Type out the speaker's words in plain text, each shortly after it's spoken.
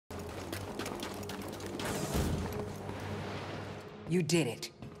You did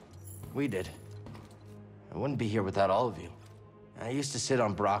it. We did. I wouldn't be here without all of you. I used to sit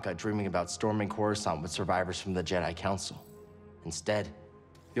on Baraka dreaming about storming Coruscant with survivors from the Jedi Council. Instead,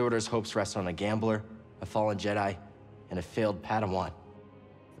 the Order's hopes rest on a gambler, a fallen Jedi, and a failed Padawan.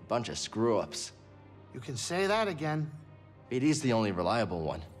 A bunch of screw-ups. You can say that again. BD's the only reliable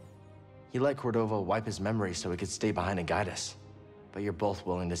one. He let Cordova wipe his memory so he could stay behind and guide us. But you're both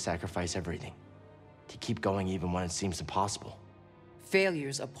willing to sacrifice everything. To keep going even when it seems impossible.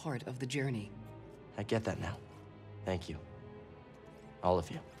 Failure's a part of the journey. I get that now. Thank you. All of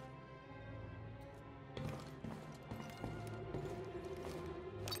you.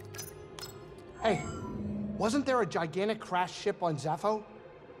 Hey, wasn't there a gigantic crashed ship on Zepho?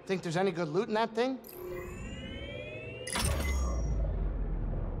 Think there's any good loot in that thing?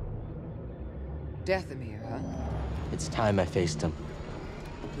 Dathomir, huh? It's time I faced him.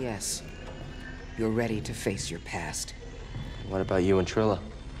 Yes. You're ready to face your past. What about you and Trilla?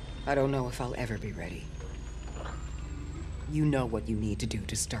 I don't know if I'll ever be ready. You know what you need to do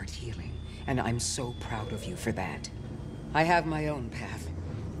to start healing, and I'm so proud of you for that. I have my own path.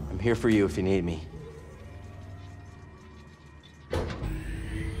 I'm here for you if you need me.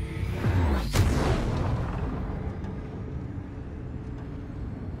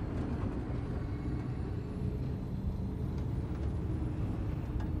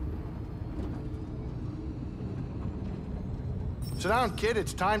 Sit down, kid.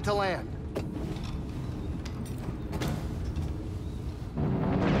 It's time to land.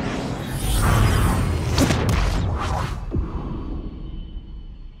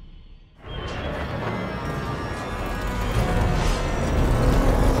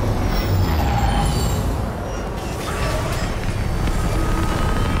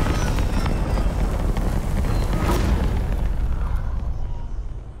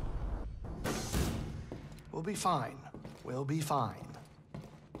 We'll be fine. We'll be fine.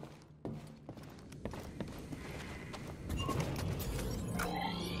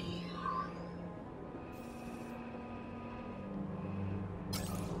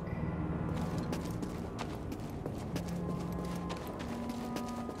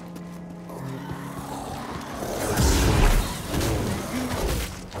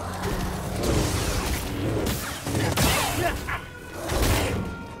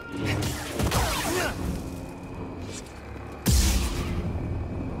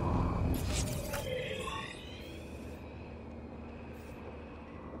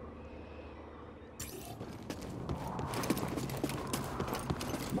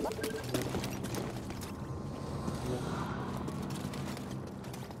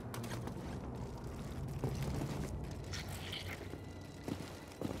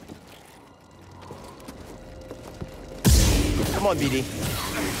 Come on, BD.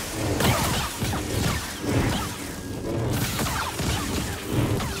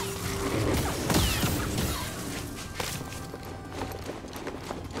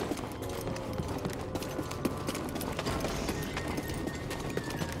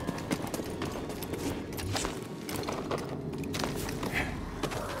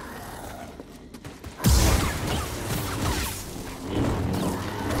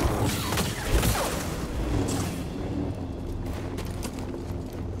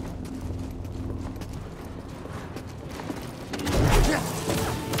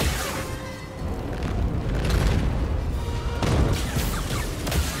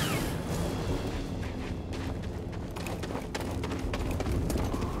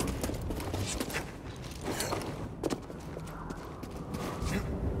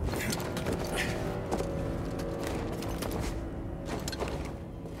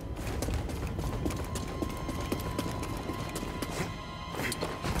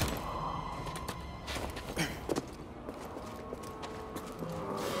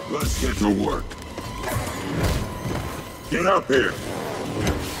 Let's get to work. Get up here.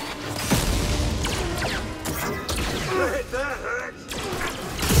 That hurts.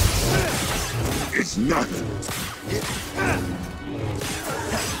 It's nothing.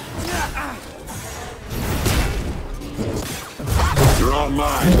 You're all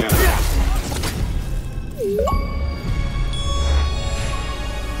mine now.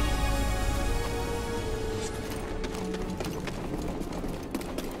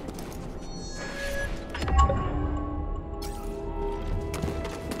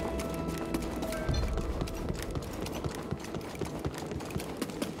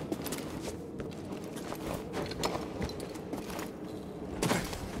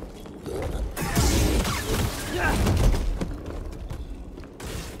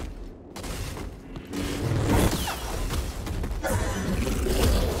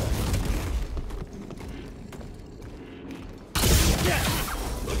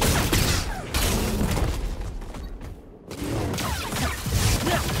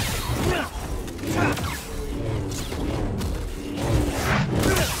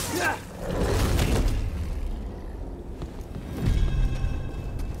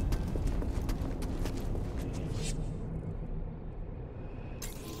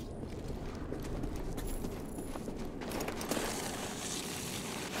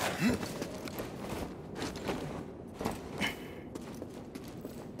 Check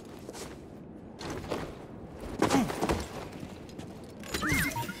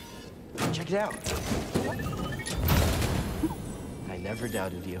it out. I never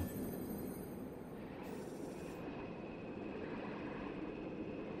doubted you.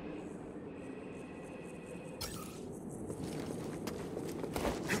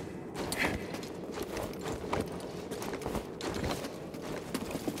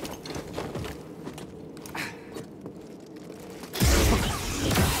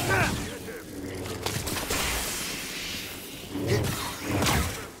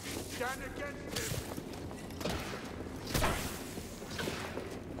 Stand against him!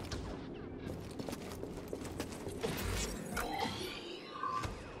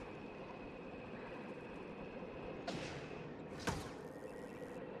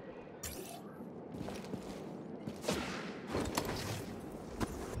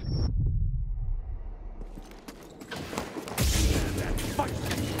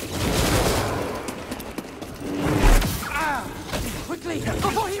 Quickly,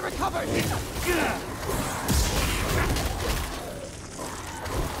 before he recovers!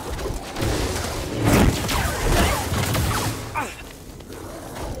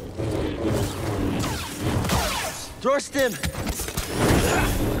 Dorstim!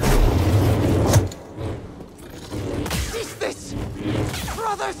 Cease this!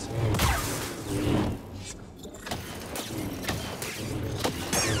 Brothers!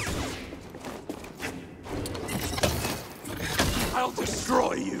 I'll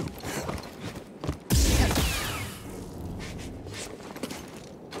destroy you!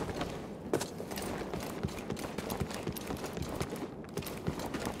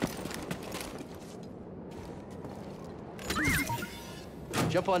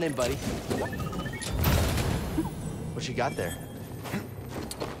 Jump on in, buddy. What you got there?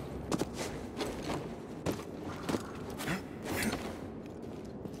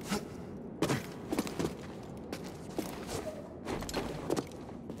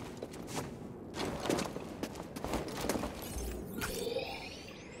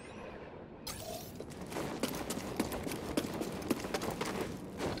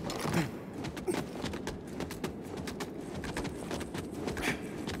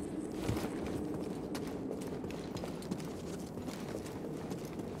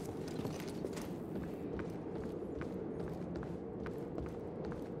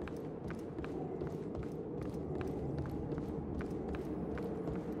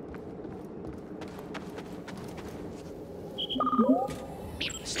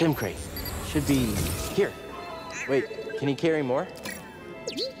 Stim crate. Should be here. Wait, can you carry more?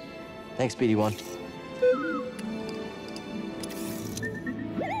 Thanks, BD1.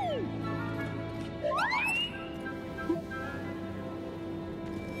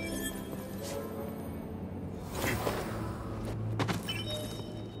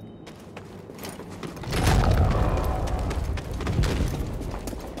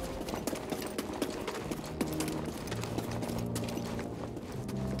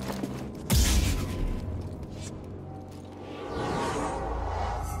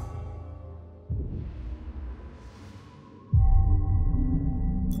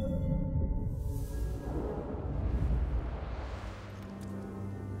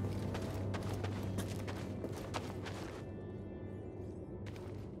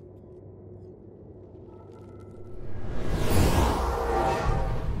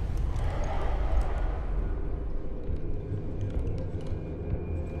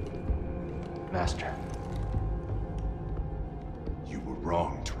 Master. You were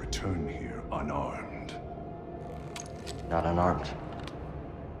wrong to return here unarmed. Not unarmed.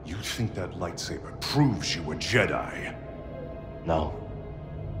 You think that lightsaber proves you a Jedi? No.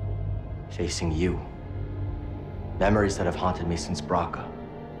 Facing you. Memories that have haunted me since Braca.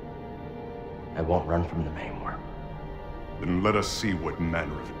 I won't run from them anymore. Then let us see what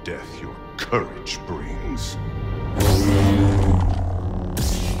manner of death your courage brings.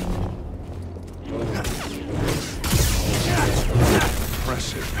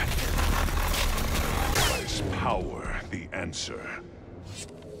 Impressive. Is power the answer?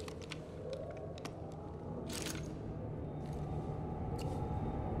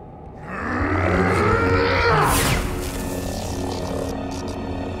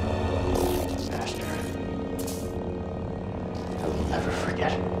 Master. I will never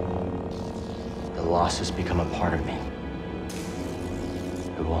forget. The loss has become a part of me.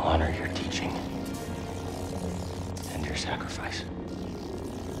 I will honor your teaching. And your sacrifice.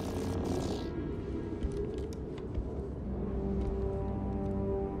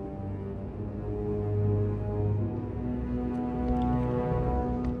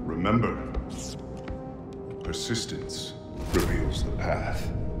 Remember, persistence reveals the path.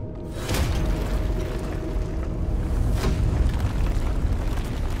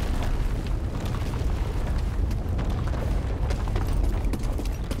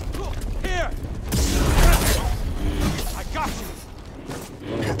 Here! I got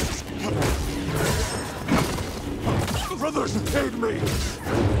you! Brothers, aid me!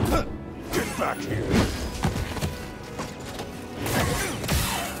 Get back here!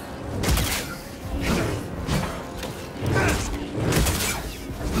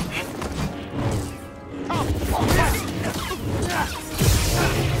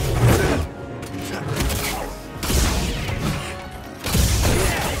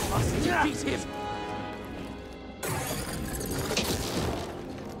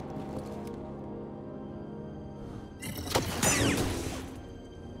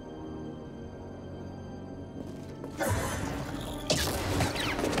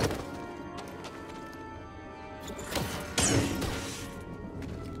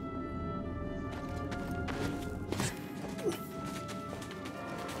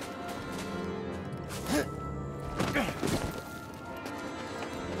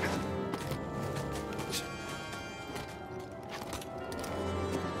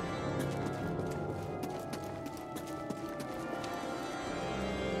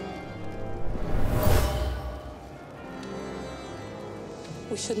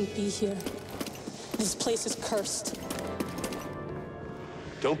 We shouldn't be here. This place is cursed.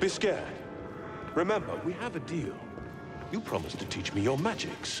 Don't be scared. Remember, we have a deal. You promised to teach me your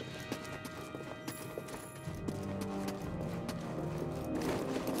magics.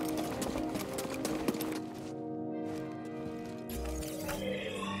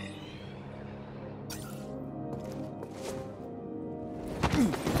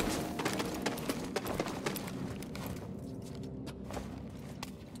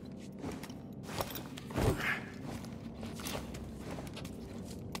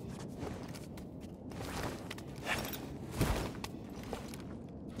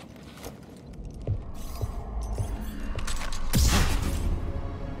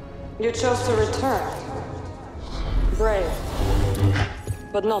 You chose to return. Brave,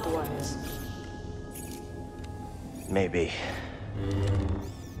 but not wise. Maybe.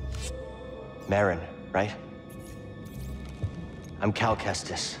 Marin, right? I'm Cal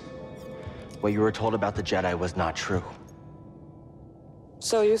Kestis. What you were told about the Jedi was not true.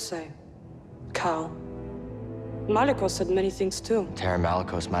 So you say. Cal. Malicos said many things too. Terra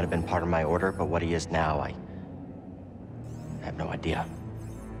Malicos might have been part of my order, but what he is now, I have no idea.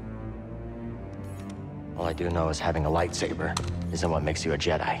 All I do know is having a lightsaber isn't what makes you a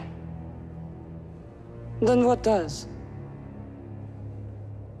Jedi. Then what does?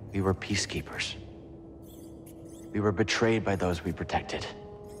 We were peacekeepers. We were betrayed by those we protected.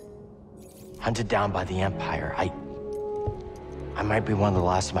 Hunted down by the Empire. I might be one of the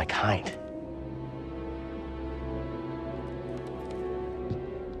last of my kind.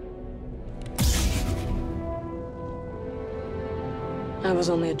 I was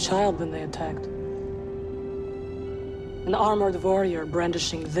only a child when they attacked. An armored warrior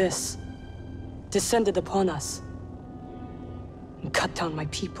brandishing this descended upon us and cut down my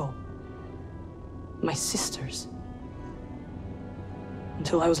people, my sisters,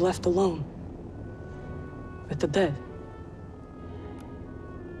 until I was left alone with the dead.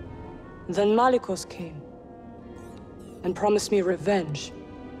 Then Malicos came and promised me revenge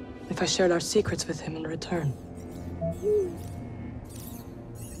if I shared our secrets with him in return.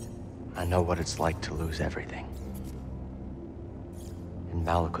 I know what it's like to lose everything. And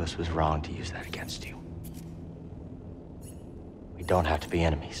Malicos was wrong to use that against you. We don't have to be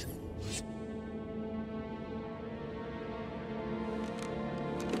enemies.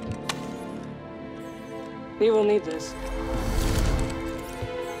 We will need this.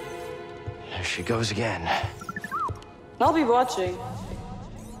 There she goes again. I'll be watching.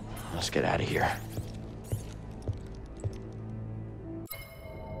 Let's get out of here.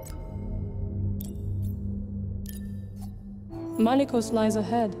 Malicos lies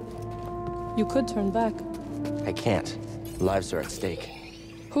ahead. You could turn back. I can't. Lives are at stake.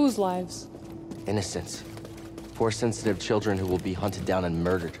 Whose lives? Innocents. Force-sensitive children who will be hunted down and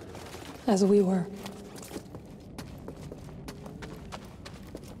murdered. As we were.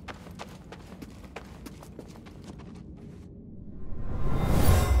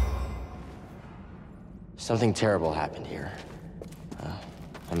 Something terrible happened here.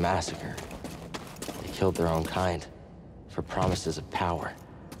 A massacre. They killed their own kind for promises of power.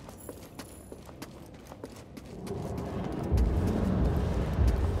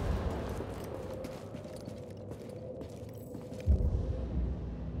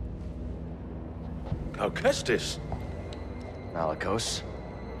 Cal Kestis. Malicos.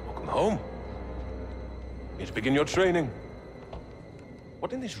 Welcome home. Here to begin your training.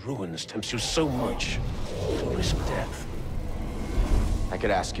 What in these ruins tempts you so much to risk death? I could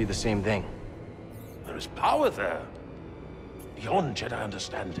ask you the same thing. There is power there. Beyond Jedi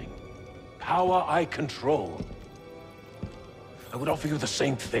understanding. Power I control. I would offer you the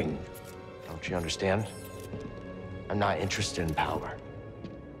same thing. Don't you understand? I'm not interested in power.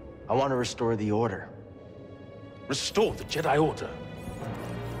 I want to restore the Order. Restore the Jedi Order?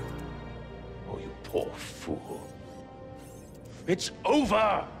 Oh, you poor fool. It's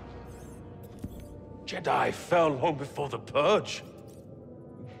over! Jedi fell long before the Purge.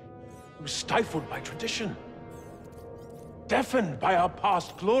 It was stifled by tradition. Deafened by our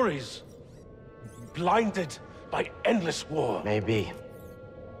past glories. Blinded by endless war. Maybe.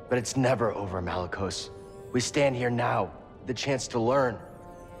 But it's never over, Malicos. We stand here now, the chance to learn.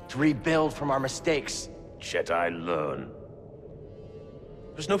 To rebuild from our mistakes. Jedi learn.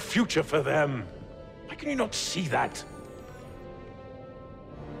 There's no future for them. Why can you not see that?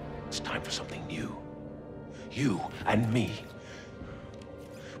 It's time for something new. You and me.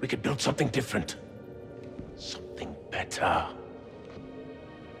 We could build something different. Something better.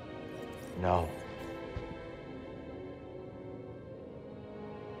 No.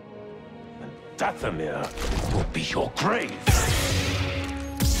 And Dathomir will be your grave.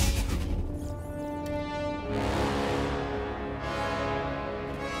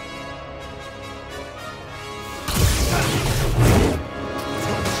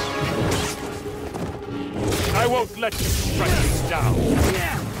 I won't let you strike me down.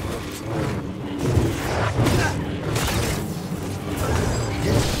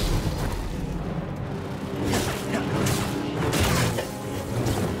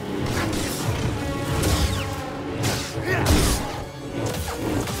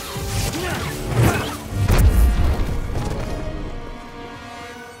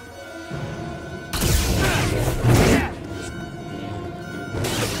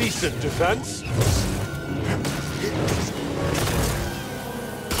 A decent defense.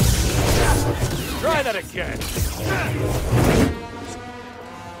 Try that again!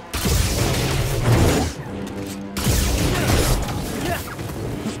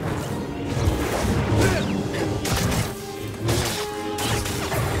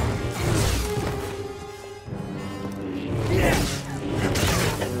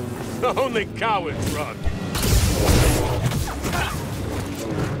 Only cowards run.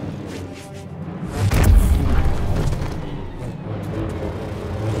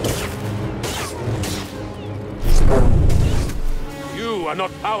 You are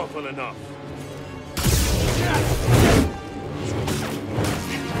not powerful enough.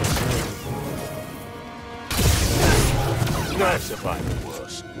 I've survived the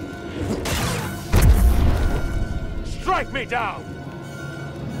worst. Strike me down!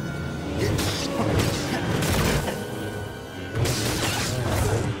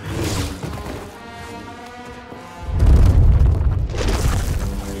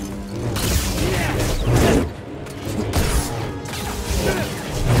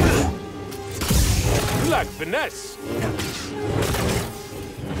 You lack finesse.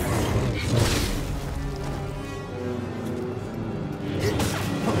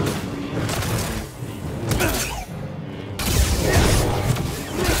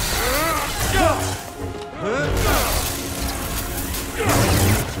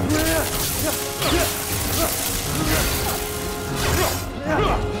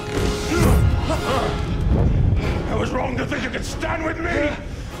 I was wrong to think you could stand with me!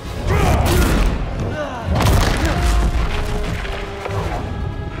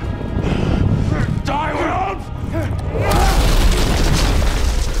 Die, world!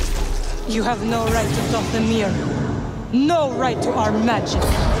 You have no right to Dathomir. No right to our magic.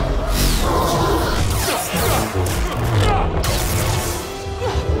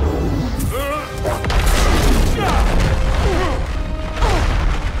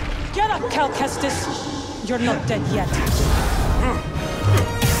 Get up, Cal Kestis! You're not dead yet.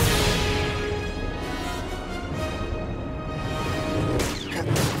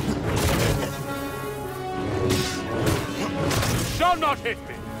 You shall not hit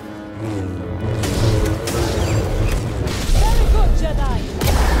me! Very good, Jedi!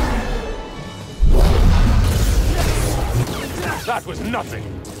 That was nothing!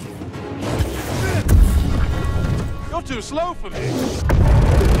 You're too slow for me!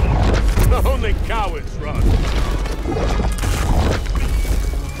 Only cowards run!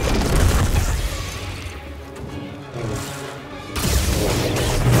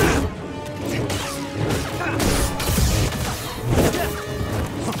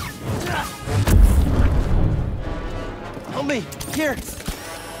 me! Here!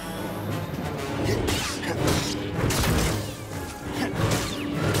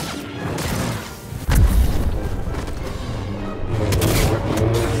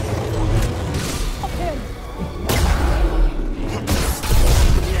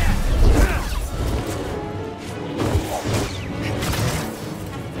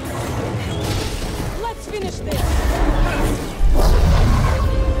 Let's finish this!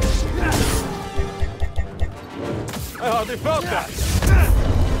 I hardly felt that!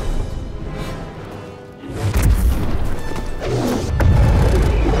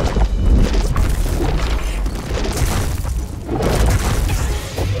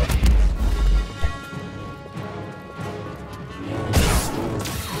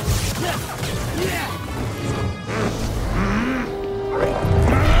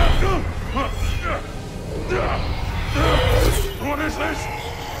 What is this?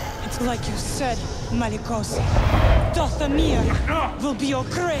 It's like you said, Malikos. Dathomir will be your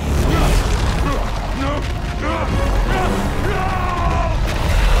grave!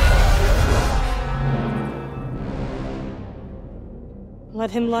 Let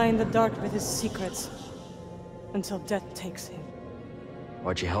him lie in the dark with his secrets until death takes him.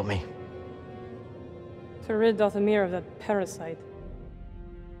 Why'd you help me? To rid Dathomir of that parasite.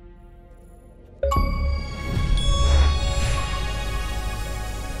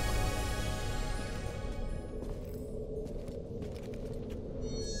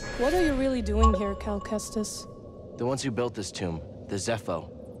 What are you really doing here, Cal Kestis? The ones who built this tomb, the Zepho,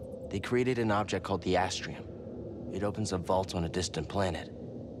 they created an object called the Astrium. It opens a vault on a distant planet.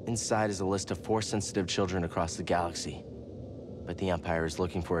 Inside is a list of Force-sensitive children across the galaxy. But the Empire is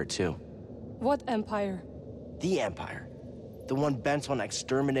looking for it too. What Empire? The Empire. The one bent on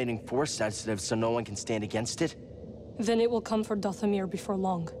exterminating Force-sensitive so no one can stand against it? Then it will come for Dathomir before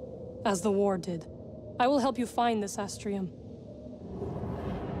long, as the war did. I will help you find this Astrium.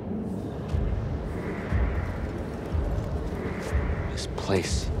 This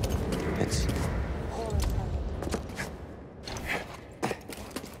place, it's...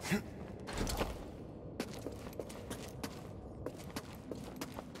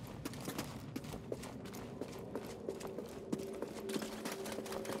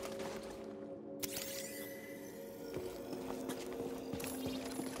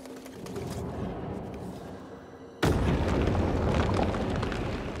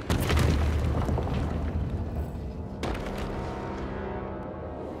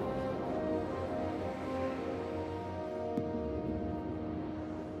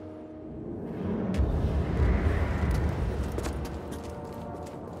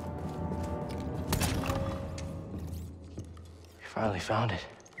 Finally found it.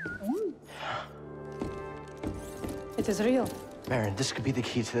 It is real. Baron, this could be the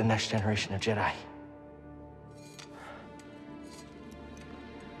key to the next generation of Jedi.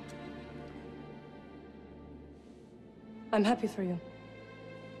 I'm happy for you.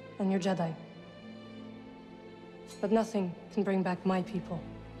 And your Jedi. But nothing can bring back my people.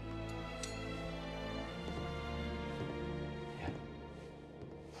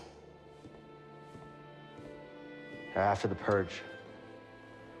 After the Purge,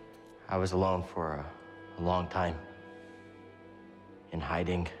 I was alone for a long time. In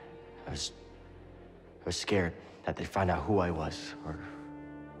hiding, I was scared that they'd find out who I was, or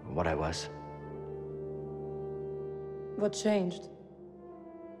what I was. What changed?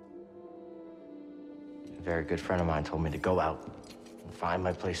 A very good friend of mine told me to go out and find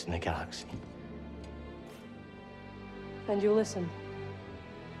my place in the galaxy. And you listened?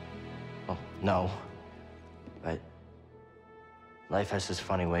 Well, no. But life has this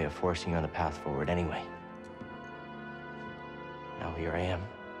funny way of forcing you on the path forward anyway. Now here I am.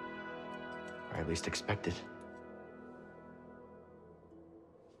 Or at least expected.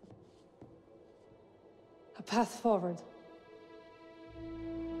 A path forward.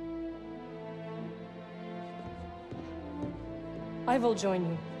 I will join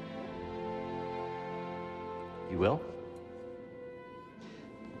you. You will?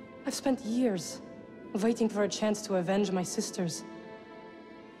 I've spent years waiting for a chance to avenge my sisters.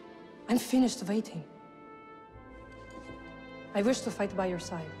 I'm finished waiting. I wish to fight by your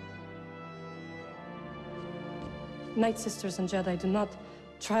side. Night Sisters and Jedi do not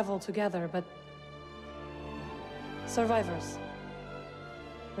travel together, but survivors.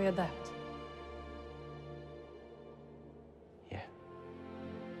 We adapt.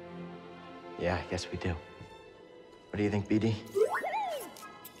 Yeah, I guess we do. What do you think, BD?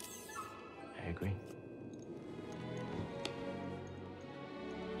 I agree.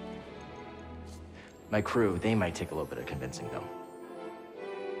 My crew, they might take a little bit of convincing, though.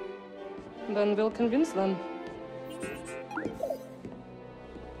 Then we'll convince them.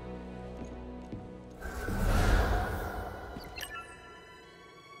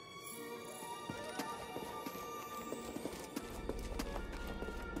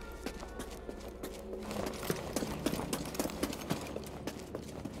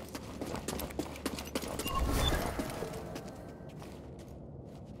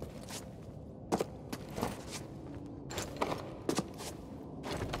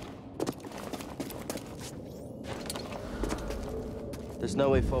 There's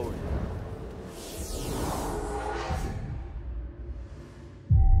no way forward.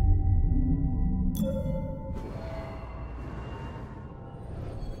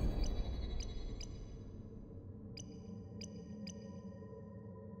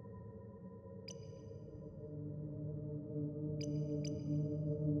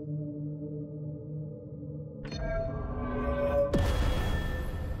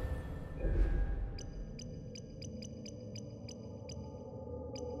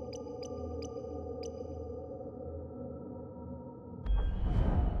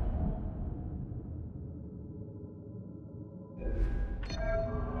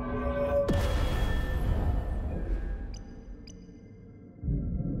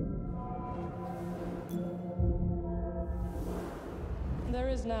 There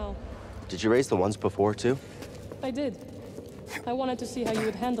is now. Did you raise the ones before, too? I did. I wanted to see how you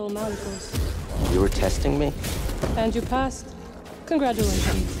would handle Malicos. You were testing me? And you passed.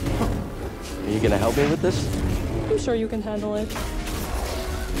 Congratulations. Are you gonna help me with this? I'm sure you can handle it.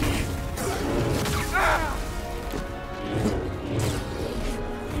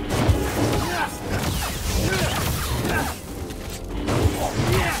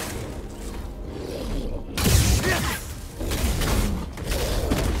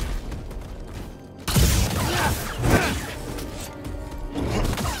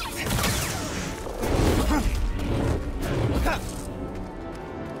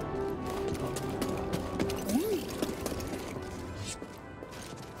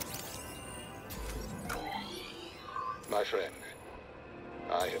 My friend,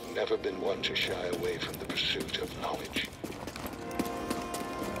 I have never been one to shy away from the pursuit of knowledge.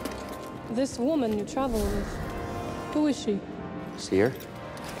 This woman you travel with, who is she? Seer?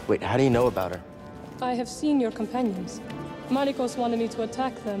 Wait, how do you know about her? I have seen your companions. Malicos wanted me to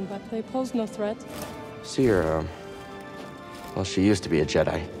attack them, but they posed no threat. Seer, well, she used to be a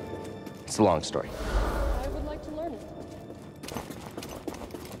Jedi. It's a long story. I would like to learn it.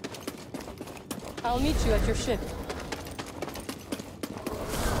 I'll meet you at your ship.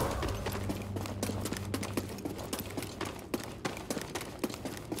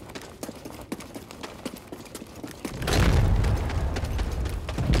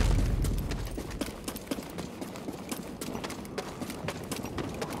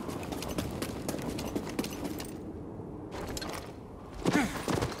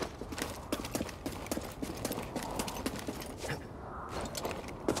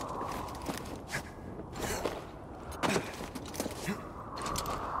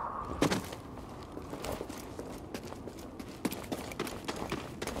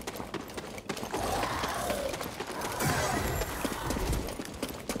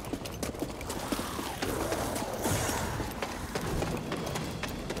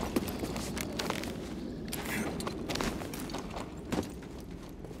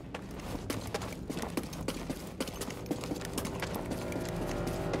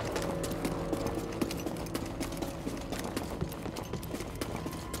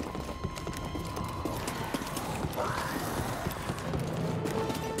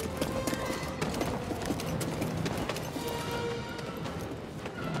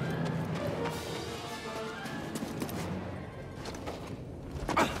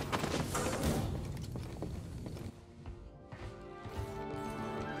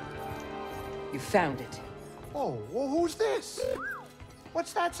 You found it. Oh, well, who's this?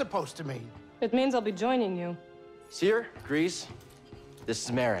 What's that supposed to mean? It means I'll be joining you. Seer, Grease, this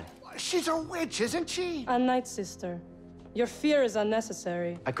is Marin. She's a witch, isn't she? A Night Sister. Your fear is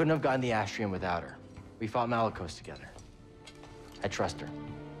unnecessary. I couldn't have gotten the Astrium without her. We fought Malicos together. I trust her.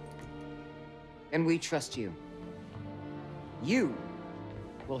 And we trust you. You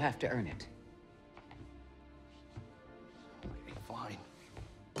will have to earn it. Okay, fine.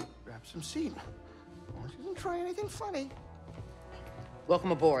 Grab some seat. She doesn't try anything funny.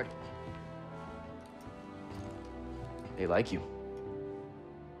 Welcome aboard. They like you.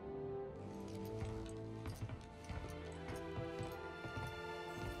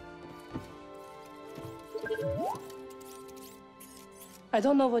 I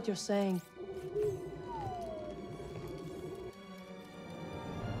don't know what you're saying.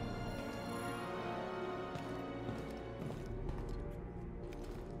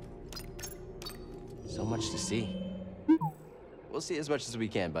 So much to see. We'll see as much as we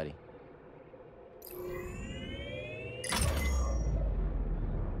can, buddy.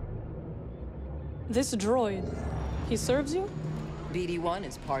 This droid, he serves you? BD-1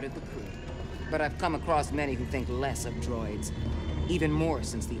 is part of the crew. But I've come across many who think less of droids. Even more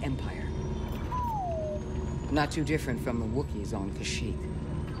since the Empire. Not too different from the Wookiees on Kashyyyk.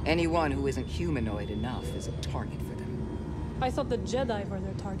 Anyone who isn't humanoid enough is a target for them. I thought the Jedi were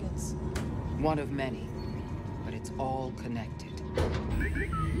their targets. One of many, but it's all connected.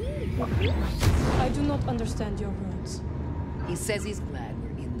 I do not understand your words. He says he's glad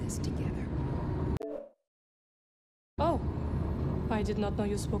we're in this together. Oh, I did not know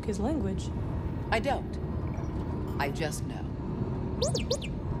you spoke his language. I don't. I just know.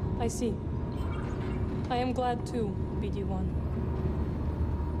 I see. I am glad too, BD1.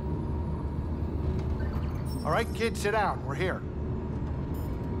 All right, kids, sit down. We're here.